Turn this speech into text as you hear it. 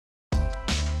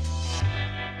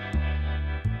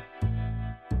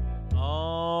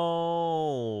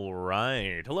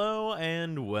right. Hello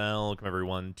and welcome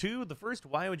everyone to the first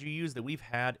Why Would You Use that we've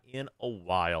had in a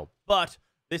while. But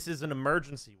this is an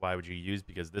emergency Why Would You Use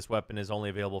because this weapon is only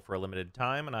available for a limited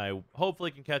time and I hopefully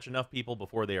can catch enough people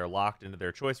before they are locked into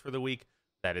their choice for the week.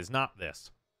 That is not this.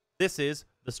 This is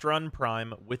the Strun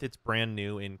Prime with its brand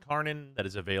new INCARNON that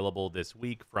is available this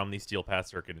week from the Steel Path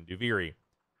Circuit in Duviri.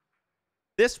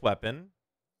 This weapon,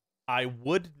 I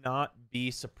would not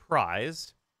be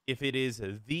surprised if it is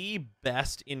the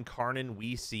best INCARNON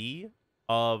we see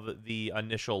of the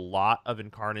initial lot of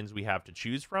INCARNONs we have to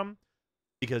choose from,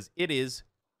 because it is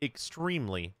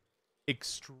extremely,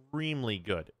 extremely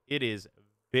good. It is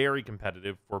very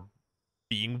competitive for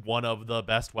being one of the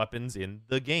best weapons in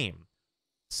the game.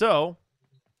 So,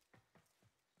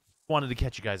 wanted to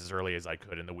catch you guys as early as I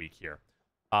could in the week here.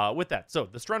 With that, so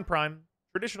the Strun Prime,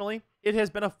 traditionally, it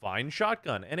has been a fine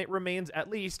shotgun, and it remains at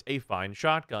least a fine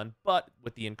shotgun, but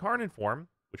with the INCARNON form,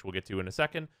 which we'll get to in a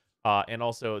second, and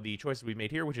also the choices we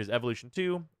made here, which is Evolution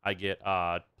 2, I get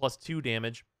 +2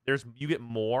 damage. You get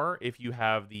more if you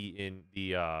have the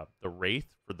Wraith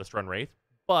for the Strun Wraith,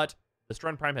 but the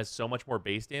Strun Prime has so much more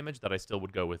base damage that I still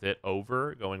would go with it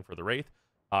over going for the Wraith.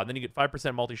 Then you get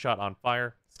 5% multi-shot on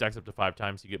fire, stacks up to 5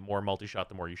 times, so you get more multi-shot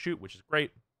the more you shoot, which is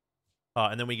great.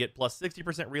 And then we get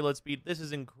 +60% reload speed. This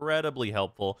is incredibly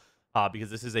helpful because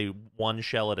this is a one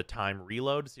shell at a time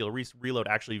reload. So you'll reload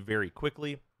actually very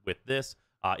quickly with this.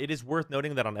 It is worth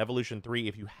noting that on Evolution 3,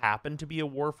 if you happen to be a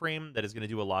Warframe that is going to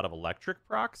do a lot of electric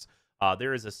procs,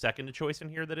 there is a second choice in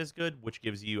here that is good, which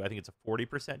gives you, I think it's a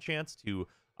 40% chance to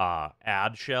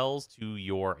add shells to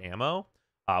your ammo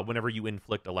whenever you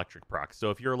inflict electric procs. So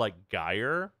if you're like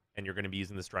Geyer and you're going to be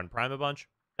using the Strun Prime a bunch,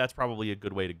 that's probably a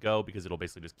good way to go because it'll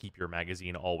basically just keep your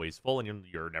magazine always full and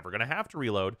you're never going to have to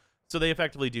reload. So they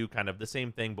effectively do kind of the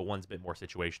same thing, but one's a bit more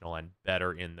situational and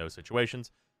better in those situations.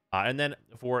 And then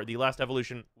for the last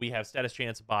evolution, we have status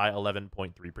chance by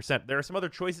 11.3%. There are some other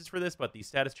choices for this, but the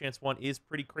status chance one is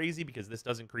pretty crazy because this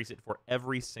does increase it for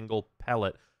every single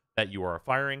pellet that you are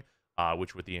firing,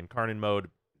 which with the INCARNON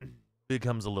mode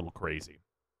becomes a little crazy.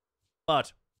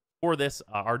 But for this,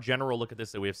 our general look at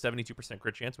this, so we have 72%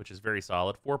 crit chance, which is very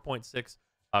solid, 4.6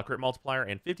 crit multiplier,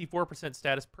 and 54%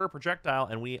 status per projectile,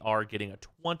 and we are getting a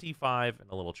 25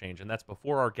 and a little change, and that's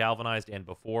before our galvanized and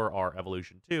before our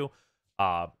Evolution 2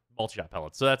 multi-shot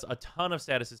pellets. So that's a ton of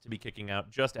statuses to be kicking out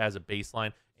just as a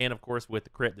baseline, and of course, with the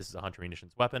crit, this is a Hunter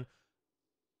Munitions weapon.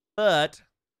 But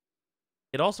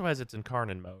it also has its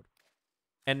INCARNON mode.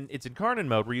 And its INCARNON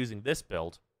mode, we're using this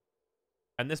build,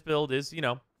 and this build is, you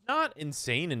know, not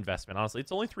insane investment, honestly.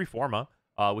 It's only 3 Forma,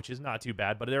 which is not too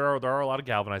bad, but there are a lot of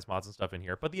galvanized mods and stuff in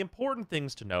here. But the important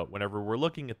things to note whenever we're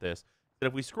looking at this is that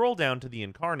if we scroll down to the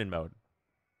INCARNON mode,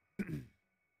 it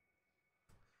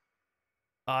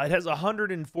has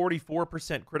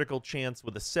 144% critical chance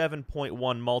with a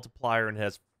 7.1 multiplier and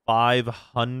has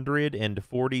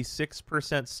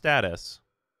 546% status.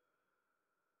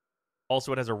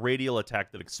 Also, it has a radial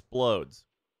attack that explodes.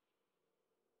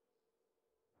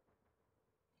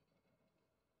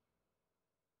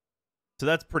 So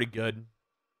that's pretty good.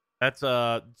 That's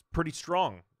it's pretty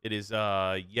strong. It is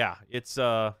yeah, it's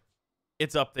up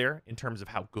there in terms of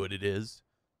how good it is.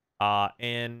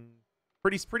 And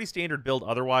pretty standard build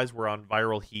otherwise. We're on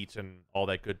viral heat and all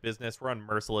that good business. We're on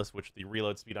merciless, which the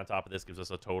reload speed on top of this gives us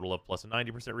a total of plus a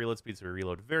 90% reload speed, so we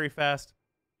reload very fast,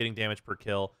 getting damage per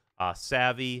kill.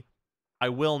 Savvy. I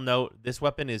will note this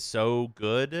weapon is so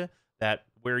good that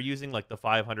we're using like the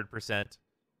 500%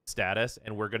 status,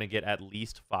 and we're going to get at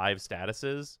least 5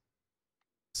 statuses.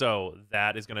 So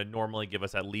that is going to normally give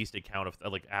us at least a count of,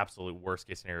 like, absolute worst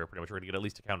case scenario, pretty much. We're going to get at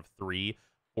least a count of 3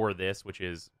 for this, which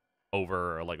is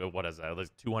over, like, what is that? Like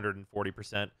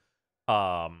 240%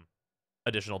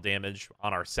 additional damage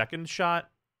on our second shot.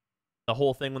 The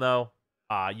whole thing, though,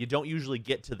 you don't usually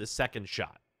get to the second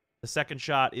shot. The second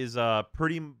shot is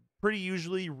pretty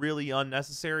usually really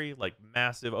unnecessary, like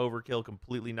massive overkill,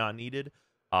 completely not needed.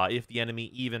 If the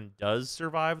enemy even does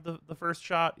survive the first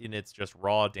shot in its just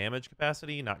raw damage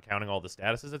capacity, not counting all the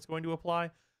statuses it's going to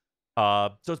apply.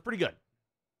 So it's pretty good.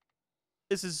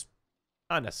 This is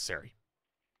not necessary.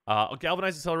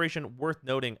 Galvanized acceleration, worth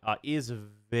noting, is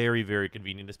very, very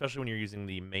convenient, especially when you're using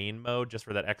the main mode, just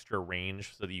for that extra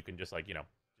range, so that you can just, like, you know,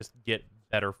 just get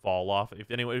better fall off. If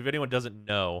anyone doesn't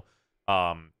know,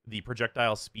 the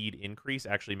projectile speed increase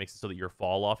actually makes it so that your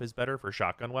fall off is better for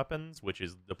shotgun weapons, which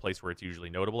is the place where it's usually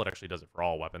notable. It actually does it for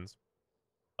all weapons.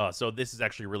 So this is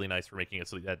actually really nice for making it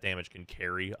so that damage can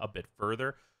carry a bit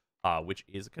further, which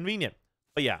is convenient.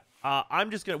 But yeah,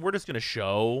 we're just gonna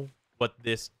show what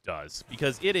this does,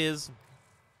 because it is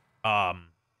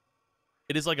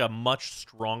like a much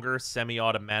stronger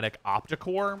semi-automatic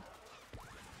opticore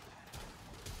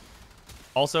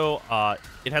Also,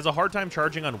 it has a hard time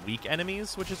charging on weak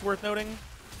enemies, which is worth noting.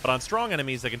 But on strong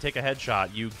enemies that can take a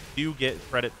headshot, you do get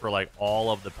credit for, like, all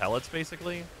of the pellets,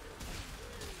 basically.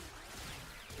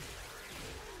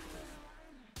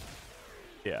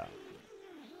 Yeah.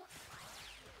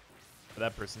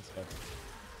 That person's dead.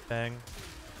 Bang.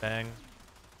 Bang.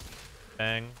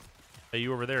 Bang. Hey,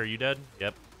 you over there, are you dead?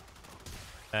 Yep.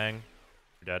 Bang.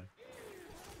 You're dead.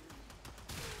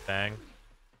 Bang.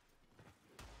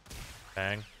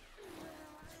 Bang.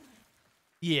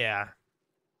 Yeah.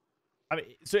 I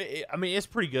mean, it's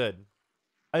pretty good.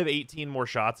 I have 18 more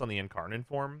shots on the Incarnon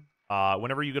form.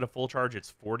 Whenever you get a full charge,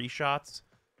 it's 40 shots.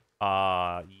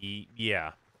 Yeah.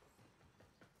 Yeah,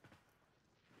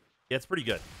 it's pretty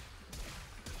good.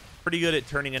 Pretty good at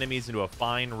turning enemies into a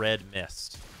fine red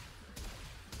mist.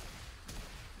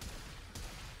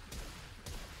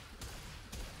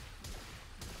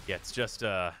 Yeah, it's just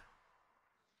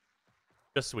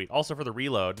sweet. Also for the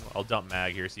reload, I'll dump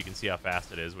mag here so you can see how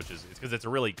fast it is, which is because it's a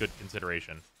really good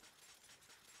consideration.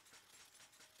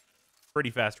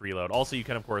 Pretty fast reload. Also, you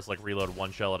can of course like reload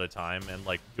one shell at a time, and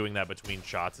like doing that between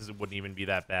shots it wouldn't even be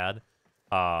that bad.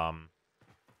 Yeah,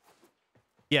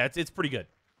 it's pretty good.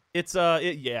 It's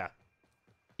yeah,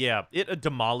 it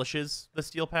demolishes the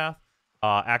steel path.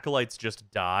 Acolytes just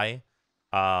die.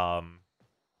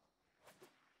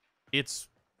 It's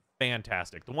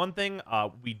fantastic. The one thing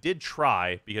we did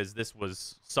try, because this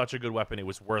was such a good weapon, it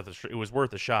was worth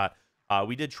a shot.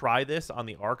 We did try this on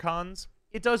the Archons.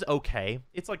 It does okay.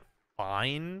 It's like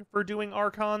fine for doing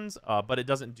Archons, but it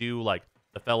doesn't do like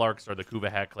the Felarks or the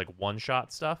Kuvahek like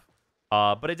one-shot stuff.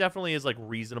 But it definitely is like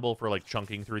reasonable for like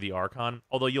chunking through the Archon,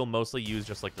 although you'll mostly use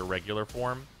just like the regular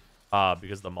form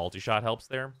because the multi-shot helps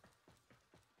there.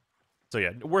 So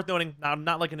yeah, worth noting,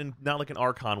 not like an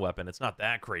Archon weapon. It's not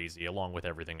that crazy along with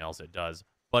everything else it does,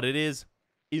 but it is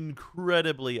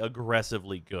incredibly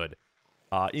aggressively good.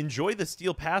 Enjoy the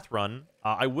Steel Path run.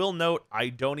 I will note I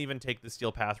don't even take the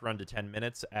Steel Path run to 10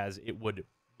 minutes, as it would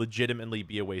legitimately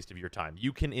be a waste of your time.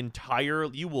 You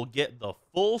will get the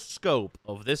full scope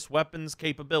of this weapon's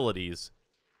capabilities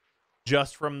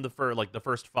just from the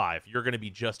first 5. You're going to be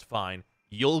just fine.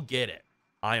 You'll get it.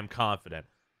 I am confident.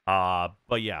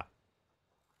 But yeah.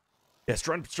 Yeah,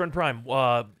 Strun Prime.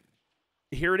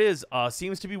 Here it is.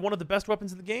 Seems to be one of the best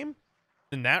weapons in the game.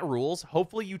 And that rules.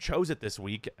 Hopefully you chose it this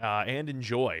week and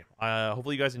enjoy.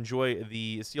 Hopefully you guys enjoy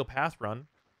the Steel Path run.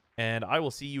 And I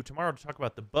will see you tomorrow to talk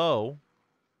about the bow,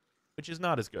 which is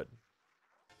not as good.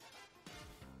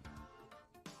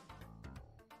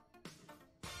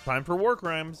 Time for War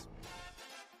Crimes.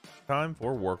 Time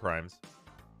for War Crimes.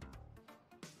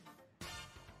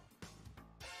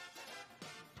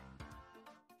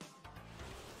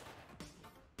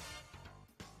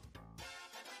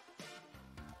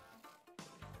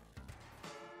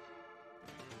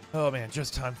 Oh man,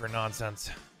 just time for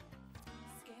nonsense.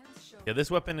 Yeah,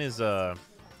 this weapon is man,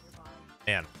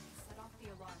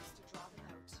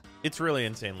 it's really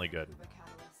insanely good.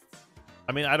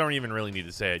 I mean, I don't even really need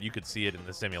to say it. You could see it in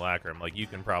the simulacrum. Like, you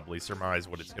can probably surmise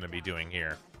what it's going to be doing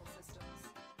here.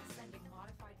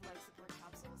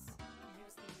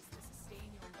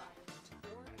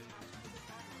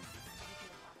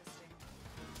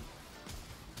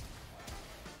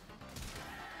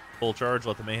 Full charge,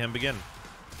 let the mayhem begin.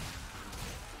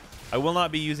 I will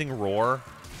not be using Roar.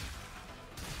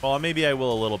 Well, maybe I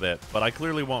will a little bit, but I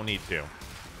clearly won't need to.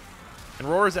 And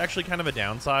Roar is actually kind of a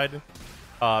downside,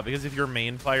 because if your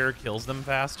main fire kills them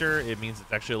faster, it means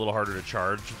it's actually a little harder to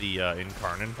charge the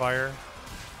Incarnon fire.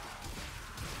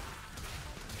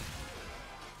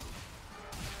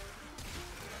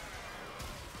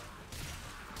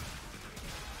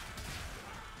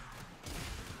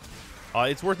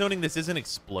 It's worth noting this is an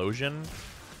explosion.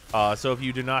 So if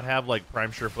you do not have like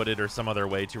Prime Sure-Footed or some other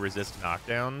way to resist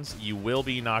knockdowns, you will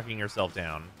be knocking yourself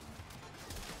down.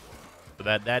 So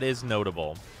that is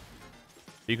notable.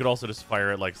 You could also just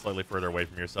fire it like slightly further away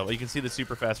from yourself. You can see the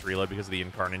super fast reload because of the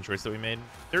Incarnon choice that we made.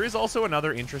 There is also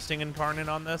another interesting Incarnon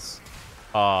on this.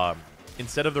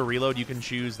 Instead of the reload, you can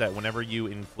choose that whenever you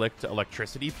inflict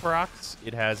electricity procs,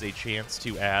 it has a chance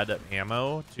to add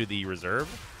ammo to the reserve.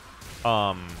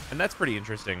 And that's pretty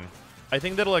interesting. I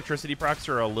think that electricity procs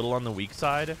are a little on the weak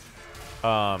side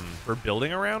for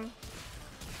building around,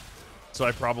 so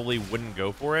I probably wouldn't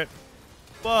go for it.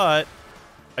 But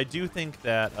I do think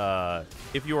that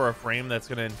if you are a frame that's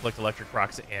going to inflict electric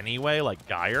procs anyway, like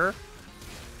Geyer,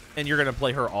 and you're going to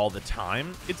play her all the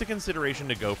time, it's a consideration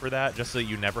to go for that, just so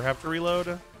you never have to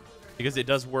reload, because it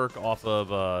does work off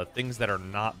of things that are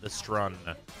not the Strun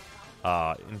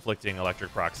inflicting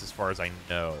electric procs, as far as I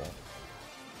know.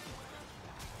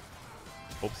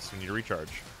 Oops, we need to recharge.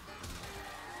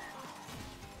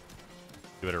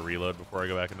 Give it a reload before I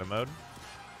go back into mode.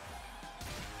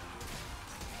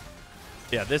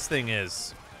 Yeah, this thing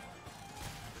is...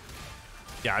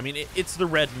 Yeah, I mean, it's the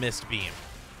red mist beam.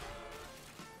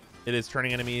 It is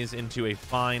turning enemies into a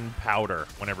fine powder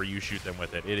whenever you shoot them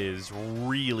with it. It is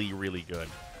really, really good.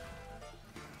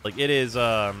 Like, it is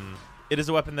a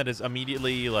weapon that is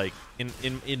immediately, like,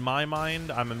 in my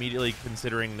mind, I'm immediately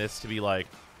considering this to be like,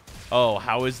 oh,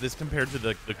 how is this compared to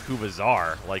the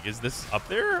Kubazar? Like, is this up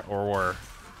there or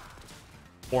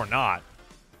not?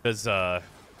 Because,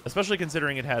 especially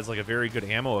considering it has, like, a very good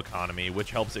ammo economy,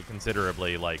 which helps it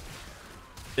considerably. Like,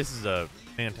 this is a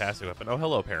fantastic weapon. Oh,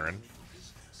 hello, Perrin.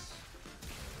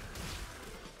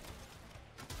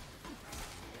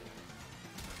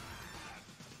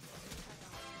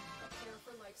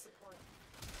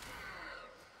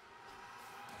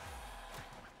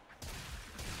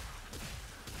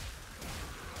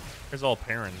 Here's all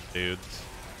Perrin dudes.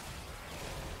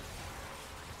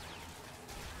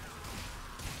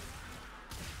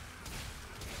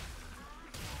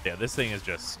 Yeah, this thing is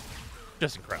just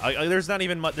incredible. There's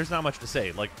not much to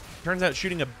say. Like, turns out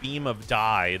shooting a beam of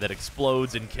dye that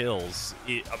explodes and kills,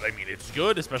 I mean, it's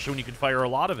good, especially when you can fire a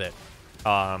lot of it.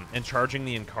 And charging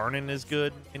the INCARNON is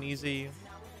good and easy.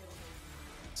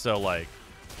 So, like,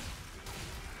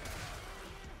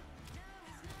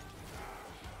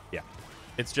 yeah,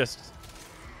 it's just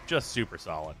super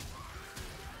solid.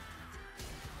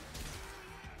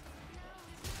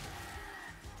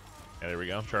 Yeah, there we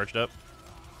go. Charged up.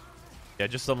 Yeah,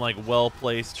 just some, like,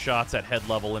 well-placed shots at head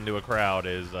level into a crowd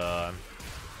is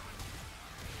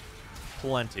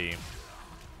plenty.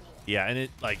 Yeah, and it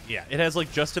has,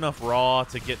 like, just enough raw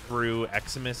to get through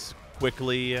Eximus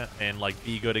quickly and, like,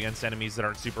 be good against enemies that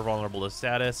aren't super vulnerable to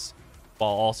status, while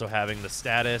also having the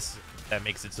status that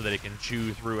makes it so that it can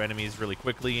chew through enemies really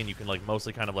quickly, and you can, like,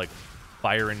 mostly kind of, like,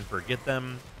 fire and forget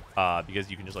them, because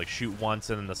you can just, like, shoot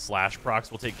once and then the slash procs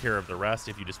will take care of the rest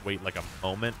if you just wait, like, a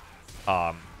moment,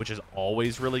 which is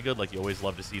always really good. Like, you always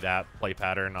love to see that play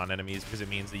pattern on enemies because it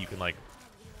means that you can, like,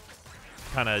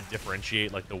 kind of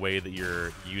differentiate, like, the way that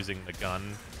you're using the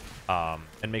gun,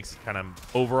 and makes it kind of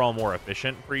overall more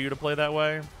efficient for you to play that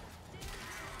way.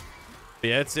 But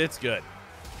yeah, it's good.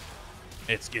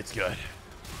 It's good.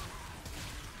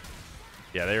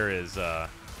 Yeah, there is, I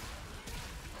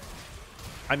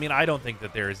mean, I don't think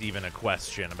that there is even a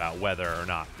question about whether or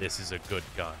not this is a good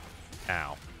gun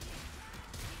now.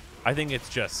 I think it's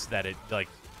just that it, like,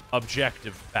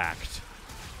 objective fact.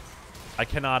 I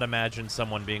cannot imagine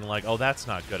someone being like, oh, that's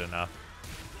not good enough.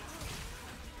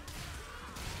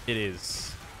 It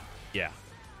is, yeah.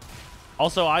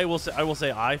 Also, I will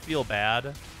say I feel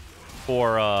bad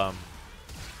for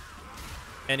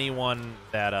anyone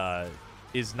that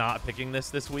is not picking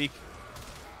this week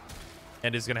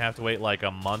and is going to have to wait like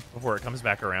a month before it comes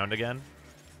back around again,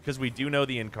 because we do know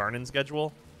the INCARNON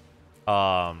schedule.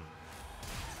 That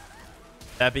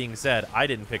being said, I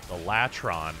didn't pick the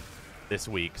Latron this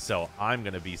week, so I'm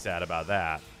going to be sad about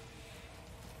that.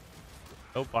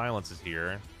 Oh, violence is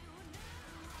here.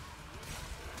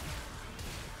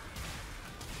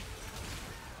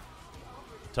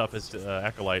 Toughest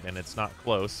Acolyte, and it's not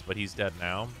close, but he's dead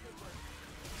now.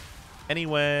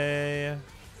 Anyway.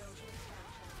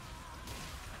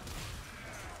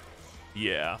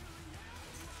 Yeah.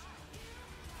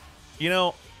 You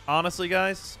know, honestly,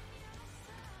 guys,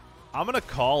 I'm going to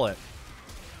call it.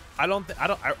 I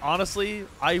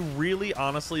really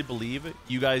honestly believe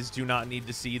you guys do not need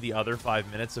to see the other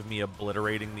 5 minutes of me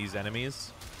obliterating these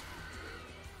enemies.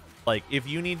 Like, if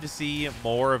you need to see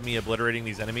more of me obliterating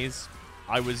these enemies,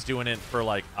 I was doing it for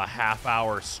like a half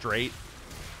hour straight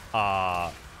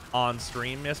on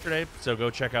stream yesterday, so go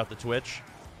check out the Twitch.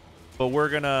 But we're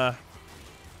gonna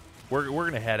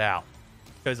head out,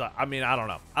 because I mean, I don't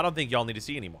know. I don't think y'all need to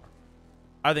see anymore.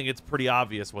 I think it's pretty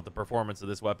obvious what the performance of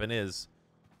this weapon is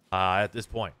at this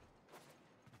point.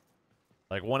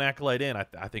 Like, one Acolyte in,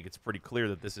 I think it's pretty clear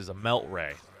that this is a melt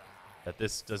ray. That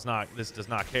this does not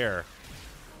care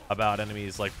about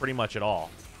enemies, like, pretty much at all.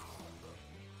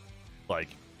 Like,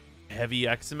 heavy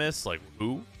Eximus, like,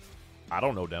 who? I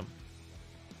don't know them.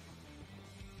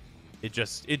 It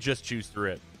just chews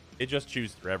through it. It just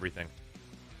chews through everything.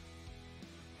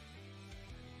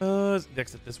 Is the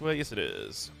exit this way? Yes, it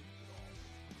is.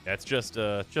 Yeah, it's just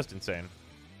insane.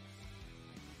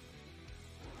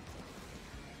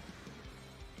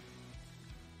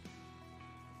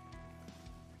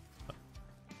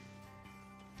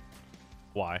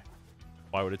 Why?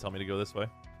 Why would it tell me to go this way?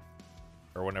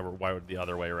 Or whenever, why would the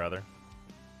other way, rather?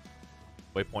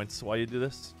 Waypoints, why you do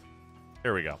this?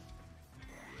 There we go.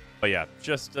 But yeah,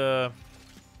 just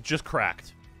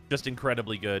cracked. Just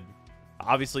incredibly good.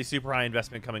 Obviously, super high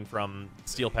investment coming from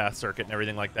Steel Path Circuit and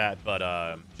everything like that,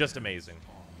 but just amazing.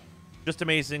 Just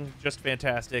amazing, just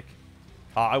fantastic.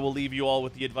 I will leave you all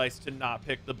with the advice to not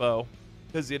pick the bow,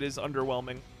 because it is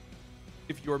underwhelming.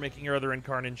 If you're making your other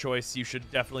Incarnon choice, you should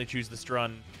definitely choose the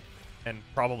Strun, and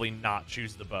probably not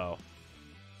choose the bow.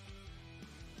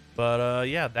 But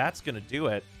yeah, that's gonna do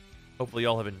it. Hopefully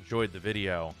y'all have enjoyed the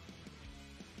video,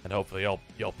 and hopefully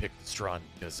y'all pick the Strun,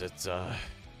 because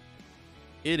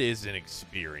it is an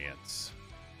experience.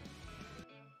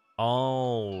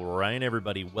 All right,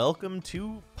 everybody, welcome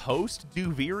to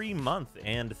post-Duviri month,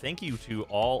 and thank you to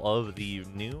all of the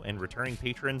new and returning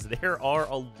patrons. There are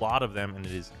a lot of them, and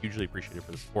it is hugely appreciated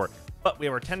for the support. But we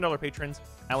have our $10 patrons: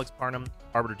 Alex Parnham,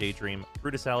 Arbiter Daydream,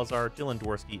 Brutus Salazar, Dylan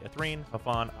Dworsky, Ethrain,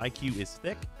 Hafan, IQ is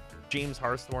Thick, James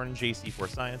Harsthorne, JC4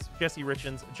 Science, Jesse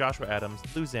Richens, Joshua Adams,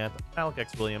 Lou Zanth, Alec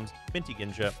X. Williams, Minty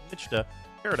Ginja, Michta,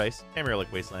 Paradise, Tamrielic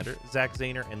Wastelander, Zach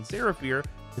Zahner, and Zerafir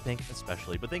to thank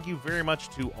especially. But thank you very much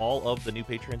to all of the new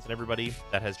patrons and everybody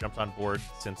that has jumped on board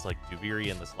since like Duviri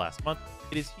in this last month.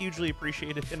 It is hugely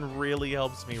appreciated and really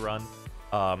helps me run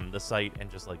the site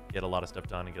and just like get a lot of stuff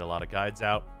done and get a lot of guides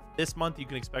out. This month you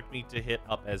can expect me to hit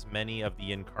up as many of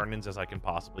the Incarnons as I can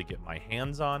possibly get my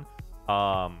hands on,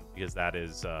 because that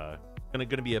is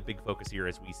gonna be a big focus here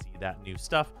as we see that new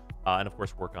stuff, and of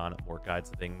course work on more guides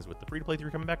and things with the free-to-play 3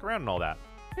 coming back around and all that.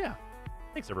 Yeah,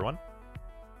 thanks everyone.